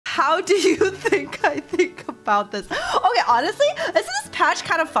How do you think I think about this? Okay, honestly, isn't this patch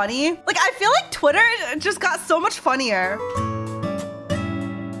kind of funny? Like, I feel like Twitter just got so much funnier.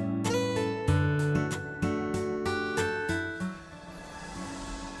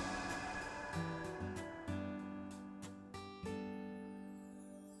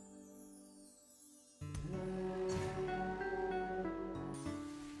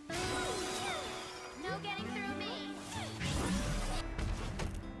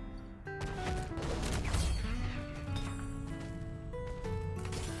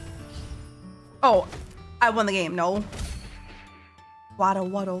 Oh, I won the game. No. Waddle,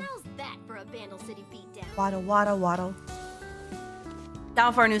 waddle. How's that for a Vandal City beatdown? Waddle, waddle, waddle.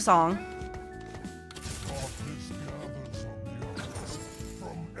 Down for a new song.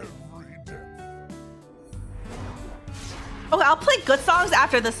 Okay, I'll play good songs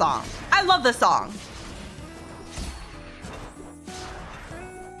after this song. I love this song.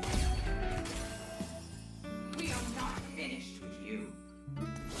 We are not finished with you.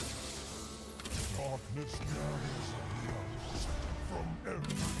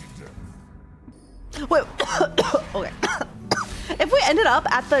 Wait, okay. If we ended up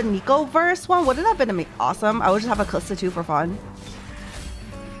at the Nico verse one, wouldn't that have been awesome? I would just have a Kalista 2 for fun.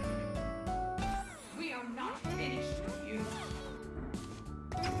 We are not finished with you.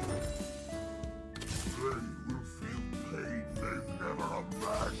 They will feel pain they've never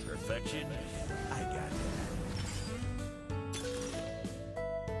imagined. Perfection? I got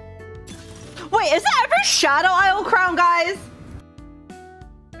it. Wait, is that every Shadow Isle crown, guys?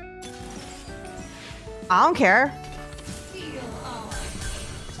 I don't care. Feel our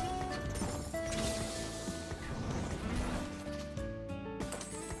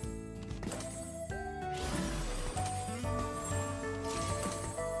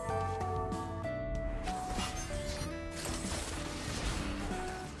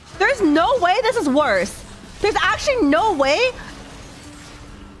There's no way this is worse. There's actually no way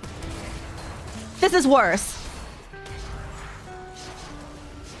this is worse.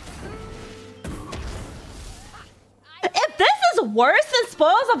 If this is worse than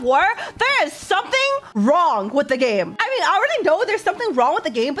Spoils of War, there is something wrong with the game. I mean, I already know there's something wrong with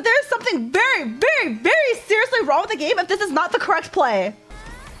the game, but there is something very, very, very seriously wrong with the game if this is not the correct play.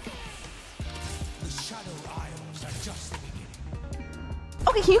 The Shadow Isles are just the beginning.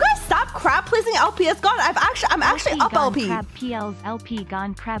 Okay, can you guys stop crap pleasing LP? It's gone. I'm actually up LP. Crab PLs LP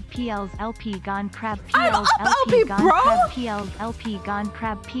gone crab PLs LP gone crab I'm PLs up LP, gone bro. crab PLs LP gone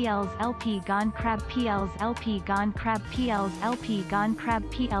crab PLs LP gone crab PLs LP gone crab PLs LP gone crab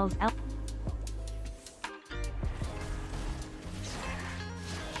PLs LP.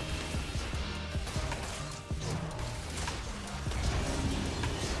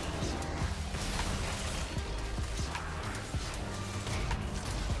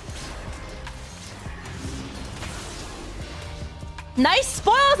 Nice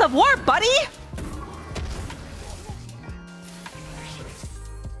Spoils of War, buddy.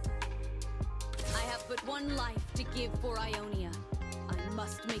 I have but one life to give for Ionia. I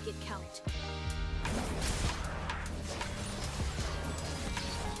must make it count.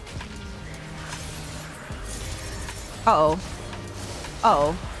 Uh-oh.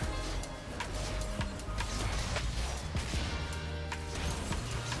 Uh-oh.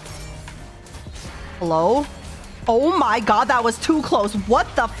 Hello? Oh my god, that was too close. What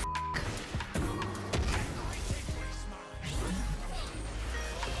the f?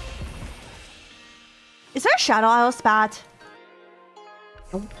 Is there a Shadow Isle spat?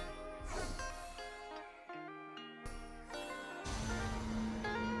 Nope.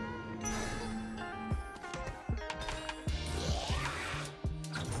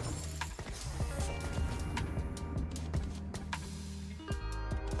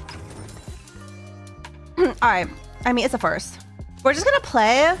 All right. I mean, it's a first. We're just gonna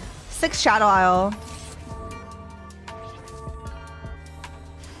play 6 Shadow Isle.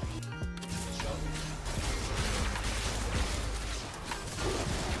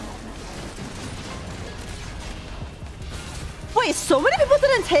 Wait, so many people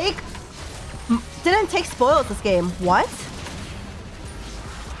didn't take spoils this game. What?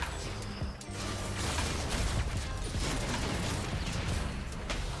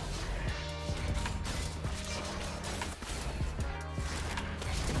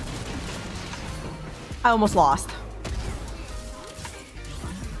 I almost lost.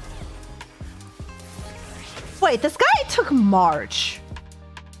 Wait, this guy took March.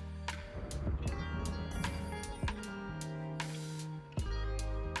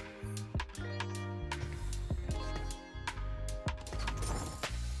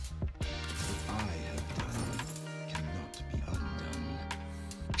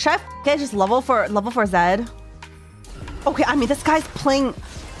 Should I get just level for Zed? Okay, I mean, this guy's playing...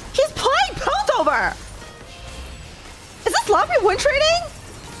 He's playing Piltover! Is this lobby win trading?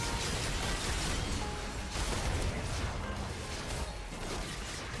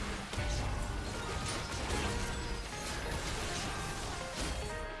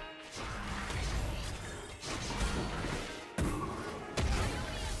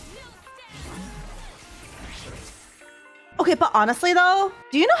 Okay, but honestly though,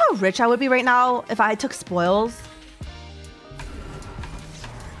 do you know how rich I would be right now if I took spoils?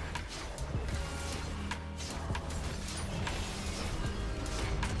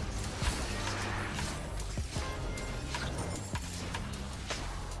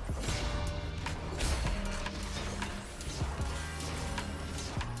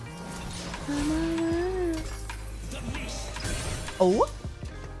 Oh?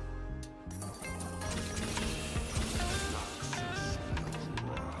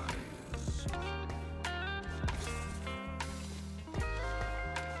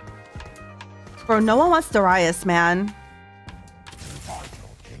 Bro, no one wants Darius, man.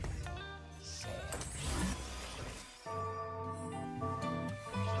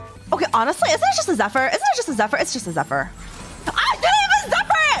 Okay, honestly, isn't it just a Zephyr? Isn't it just a Zephyr? It's just a Zephyr. I didn't even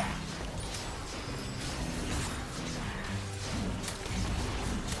Zephyr it!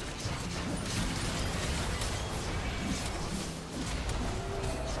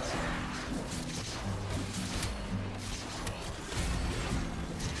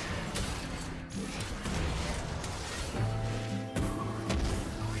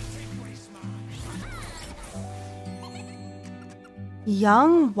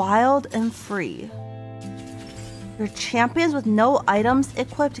 Young, wild, and free. Your champions with no items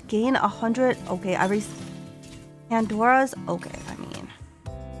equipped gain 100. Okay, every Pandora's. Okay, I mean.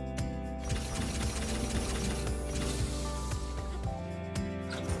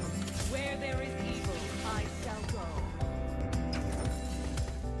 Where there is evil, I shall go.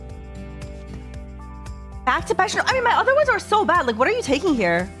 Back to passion. I mean, my other ones are so bad. Like, what are you taking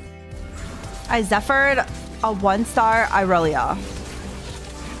here? I Zephyr'd a 1-star Irelia.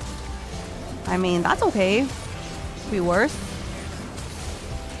 I mean, that's okay. Could be worse.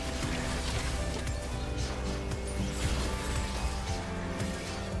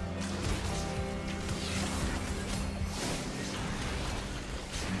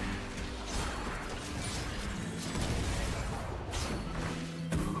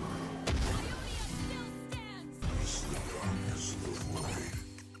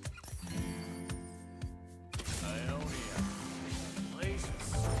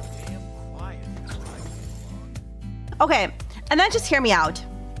 Okay, and then just hear me out.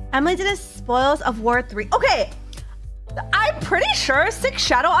 Emily did a Spoils of War 3. Okay, I'm pretty sure 6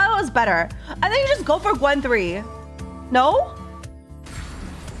 Shadow Isle is better. I think you just go for Gwen 3. No?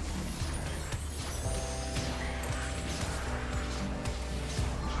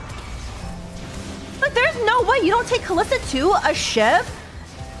 Like, there's no way you don't take Kalista 2, a Shiv,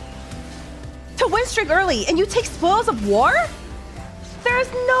 to win streak early, and you take Spoils of War?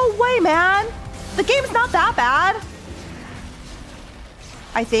 There's no way, man. The game's not that bad.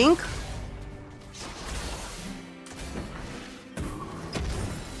 I think.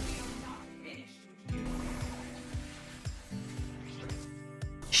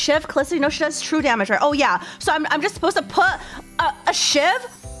 Shiv, Kalista, you know she does true damage, right? Oh yeah, so I'm just supposed to put a Shiv,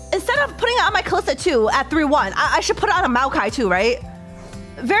 instead of putting it on my Kalista 2 at 3-1, I should put it on a Maokai too, right?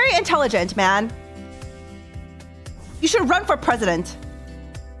 Very intelligent, man. You should run for president.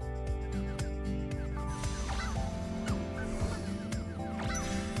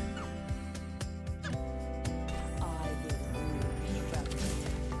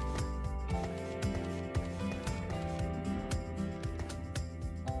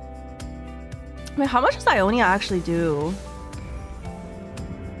 Wait, how much does Ionia actually do?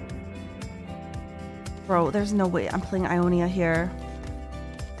 Bro, there's no way I'm playing Ionia here.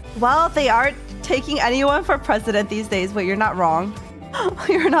 Well, they are taking anyone for president these days, but you're not wrong.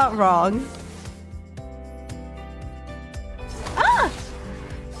 You're not wrong. Ah!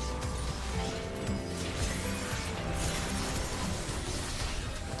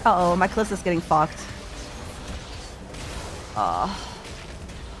 Uh-oh, my Kalista's getting fucked.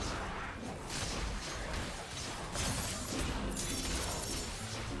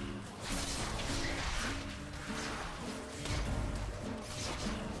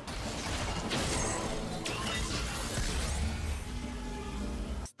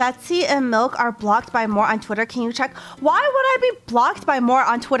 Betsy and Milk are blocked by more on Twitter. Can you check? Why would I be blocked by more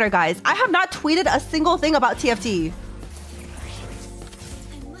on Twitter, guys? I have not tweeted a single thing about TFT.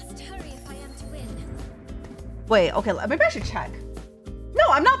 I must hurry if I am to win. Wait, okay, maybe I should check.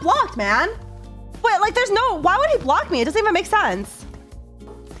 No, I'm not blocked, man. Wait, like there's no, why would he block me? It doesn't even make sense.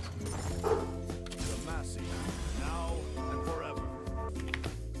 Now and forever.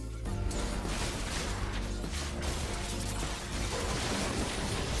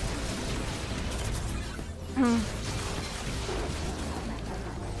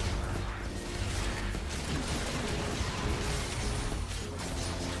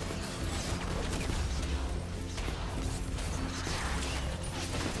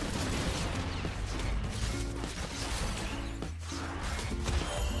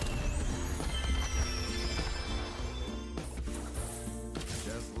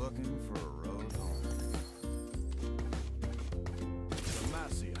 Just looking for a road home.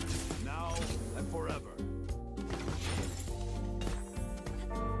 Demacia, now and forever.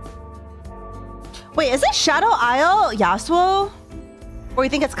 Wait, is it Shadow Isle Yasuo? Or you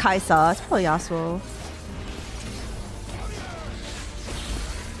think it's Kaisa? It's probably Yasuo.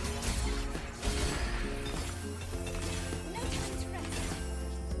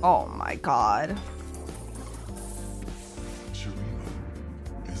 Oh my god. Sharima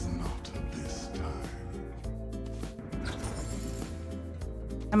is not this time.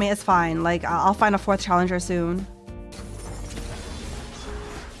 I mean, it's fine. Like, I'll find a 4th challenger soon.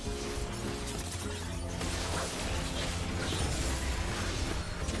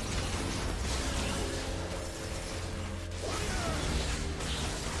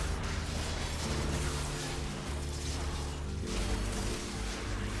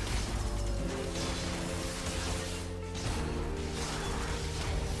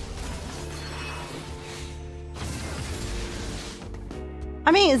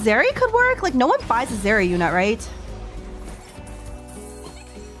 I mean, Zeri could work. Like, no one buys a Zeri unit, right?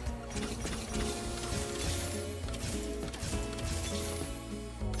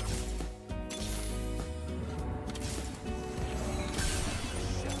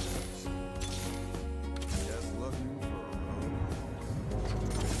 Just looking for a road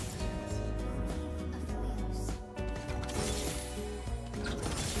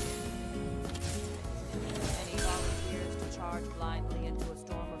Any volunteers to charge blindly into a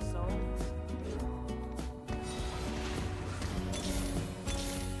storm of souls?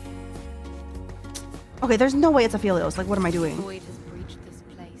 Okay, there's no way it's Aphelios. Like, what am I doing? Void has breached this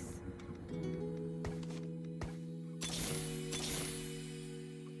place.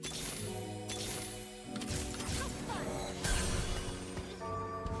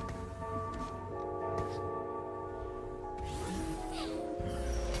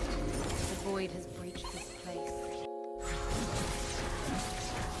 The void has breached this place.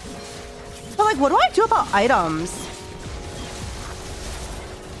 But, like, what do I do about items?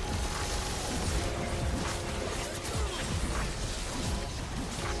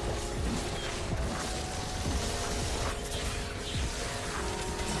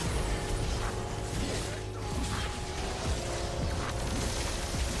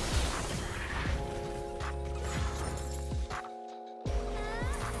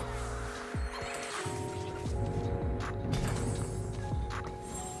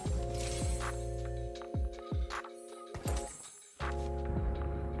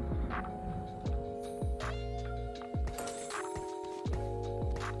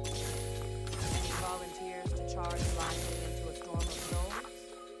 Any volunteers to charge blindly into a storm of souls?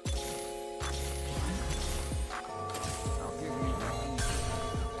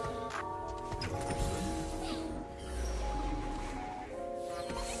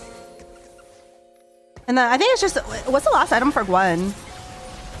 And then I think it's just, what's the last item for Gwen?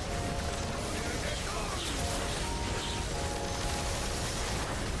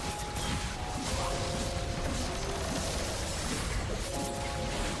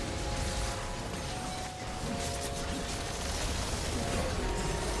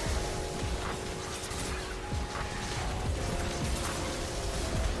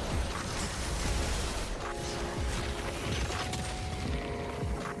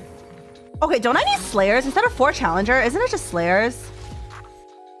 Okay, don't I need Slayers instead of 4 challenger? Isn't it just Slayers?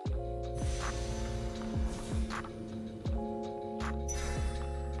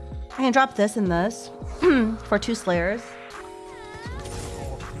 I can drop this and this for 2 Slayers.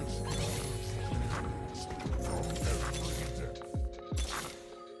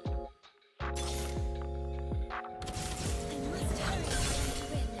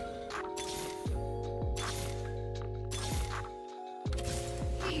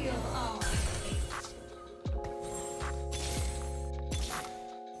 Heal all.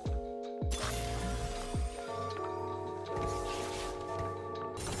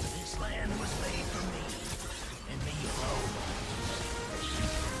 This land was made for me, and me alone.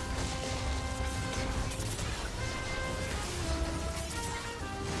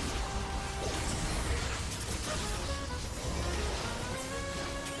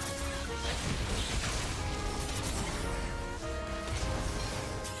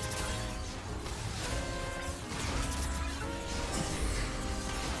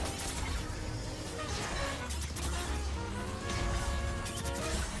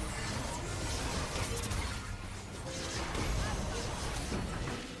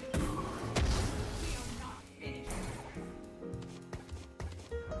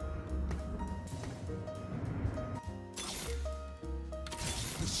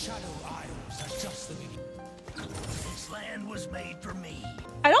 Shadow Isles are just the beginning. This land was made for me.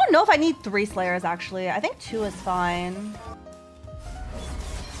 I don't know if I need 3 Slayers, actually. I think 2 is fine.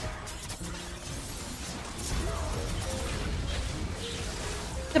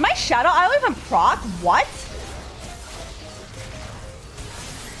 Did my Shadow Isle even proc? What?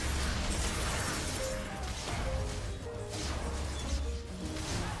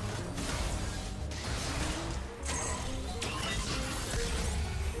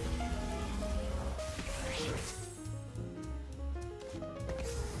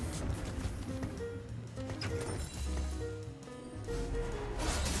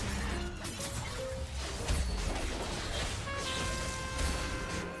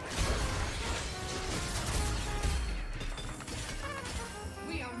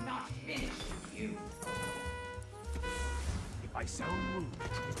 We are not finished with you. If I sound rude,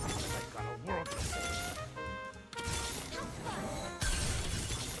 I've got a world to say.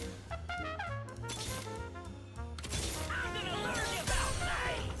 I'm gonna learn you about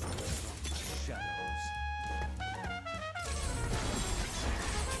life. Shadows.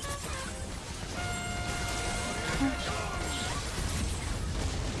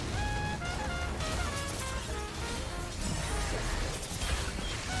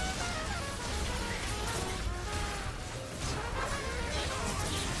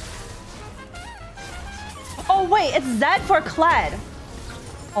 Oh wait, it's Zed for Kled.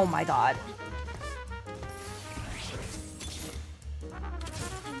 Oh my god. I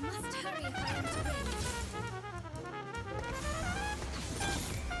must hurry if I am to win.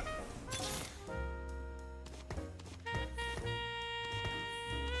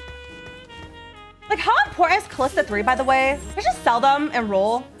 Like, how important is Callista 3, by the way? I just sell them and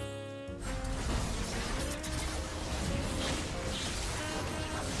roll.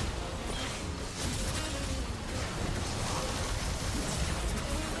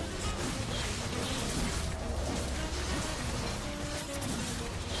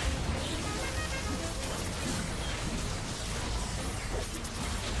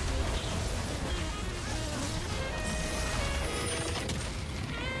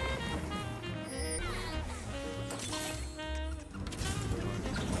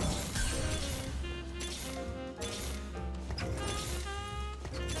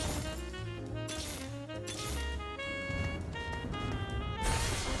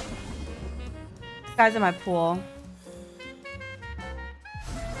 Guys in my pool.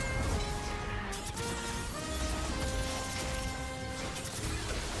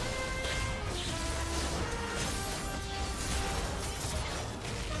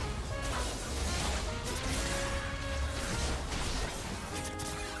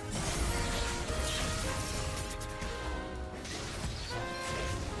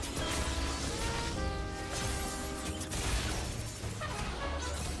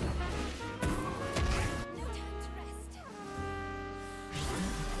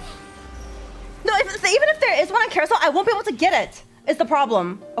 No, even if there is one on carousel, I won't be able to get it. Is the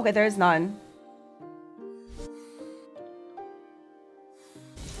problem. Okay, there is none.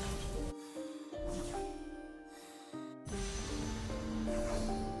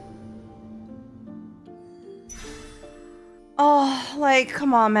 Oh, like,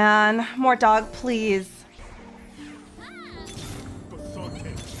 come on, man. More dog, please.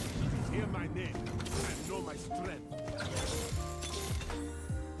 Hear my name and know my strength.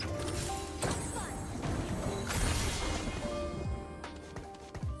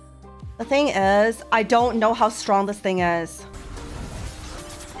 The thing is, I don't know how strong this thing is.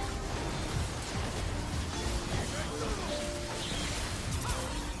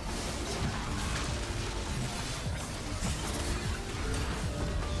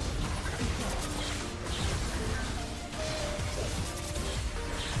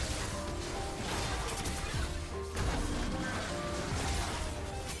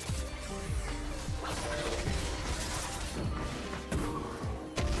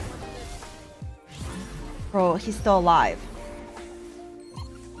 Bro, he's still alive.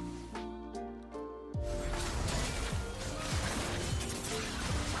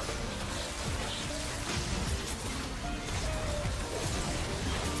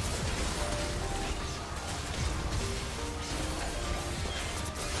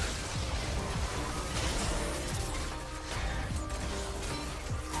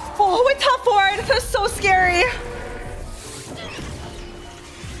 Oh, we top forward. That's so scary.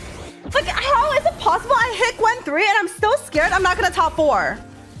 Like, how is it possible I hit Gwen 3 and I'm still scared I'm not gonna top 4?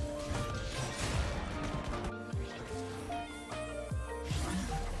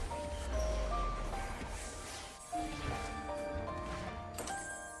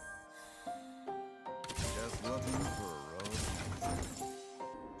 Just looking for a rose.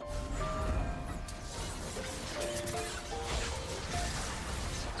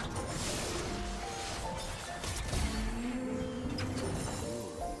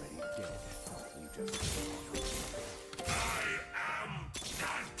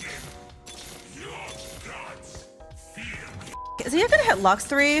 Is he gonna hit Lux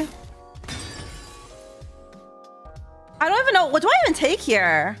 3? I don't even know. What do I even take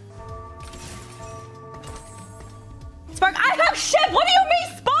here? Spark, I have shit! What do you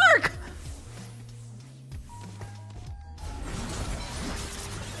mean, Spark?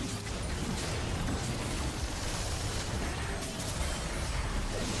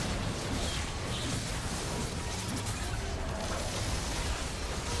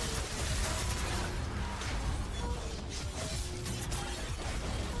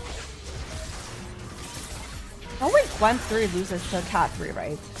 Only Gwen 3 loses to Cat 3,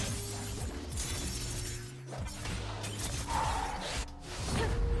 right?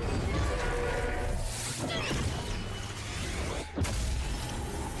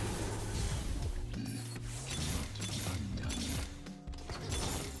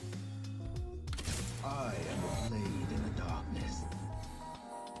 I am a blade in the darkness.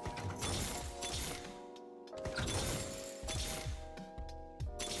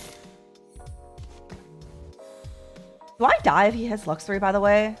 Do I die if he hits Lux 3, by the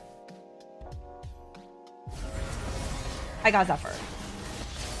way? I got Zephyr.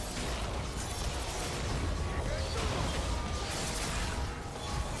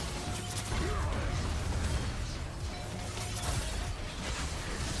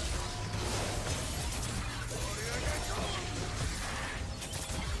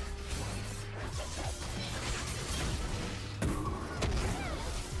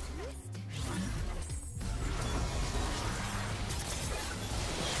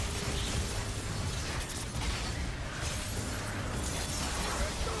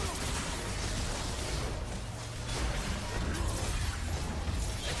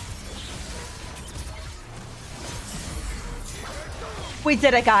 We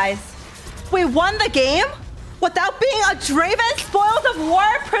did it, guys. We won the game without being a Draven Spoils of War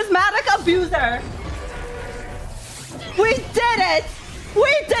prismatic abuser. We did it.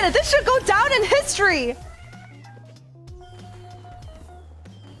 We did it. This should go down in history.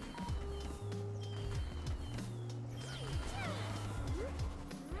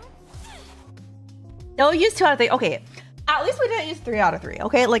 They'll use 2 out of 3. Okay. At least we didn't use 3 out of 3.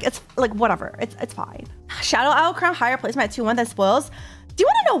 Okay, like it's like whatever. It's fine. Shadow Owl Crown higher placement at 2-1 than spoils. Do you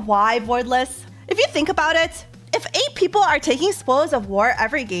want to know why, Voidless? If you think about it, if 8 people are taking Spoils of War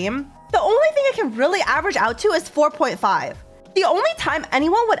every game, the only thing it can really average out to is 4.5. The only time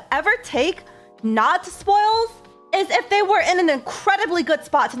anyone would ever take not spoils is if they were in an incredibly good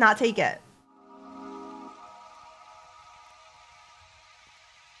spot to not take it.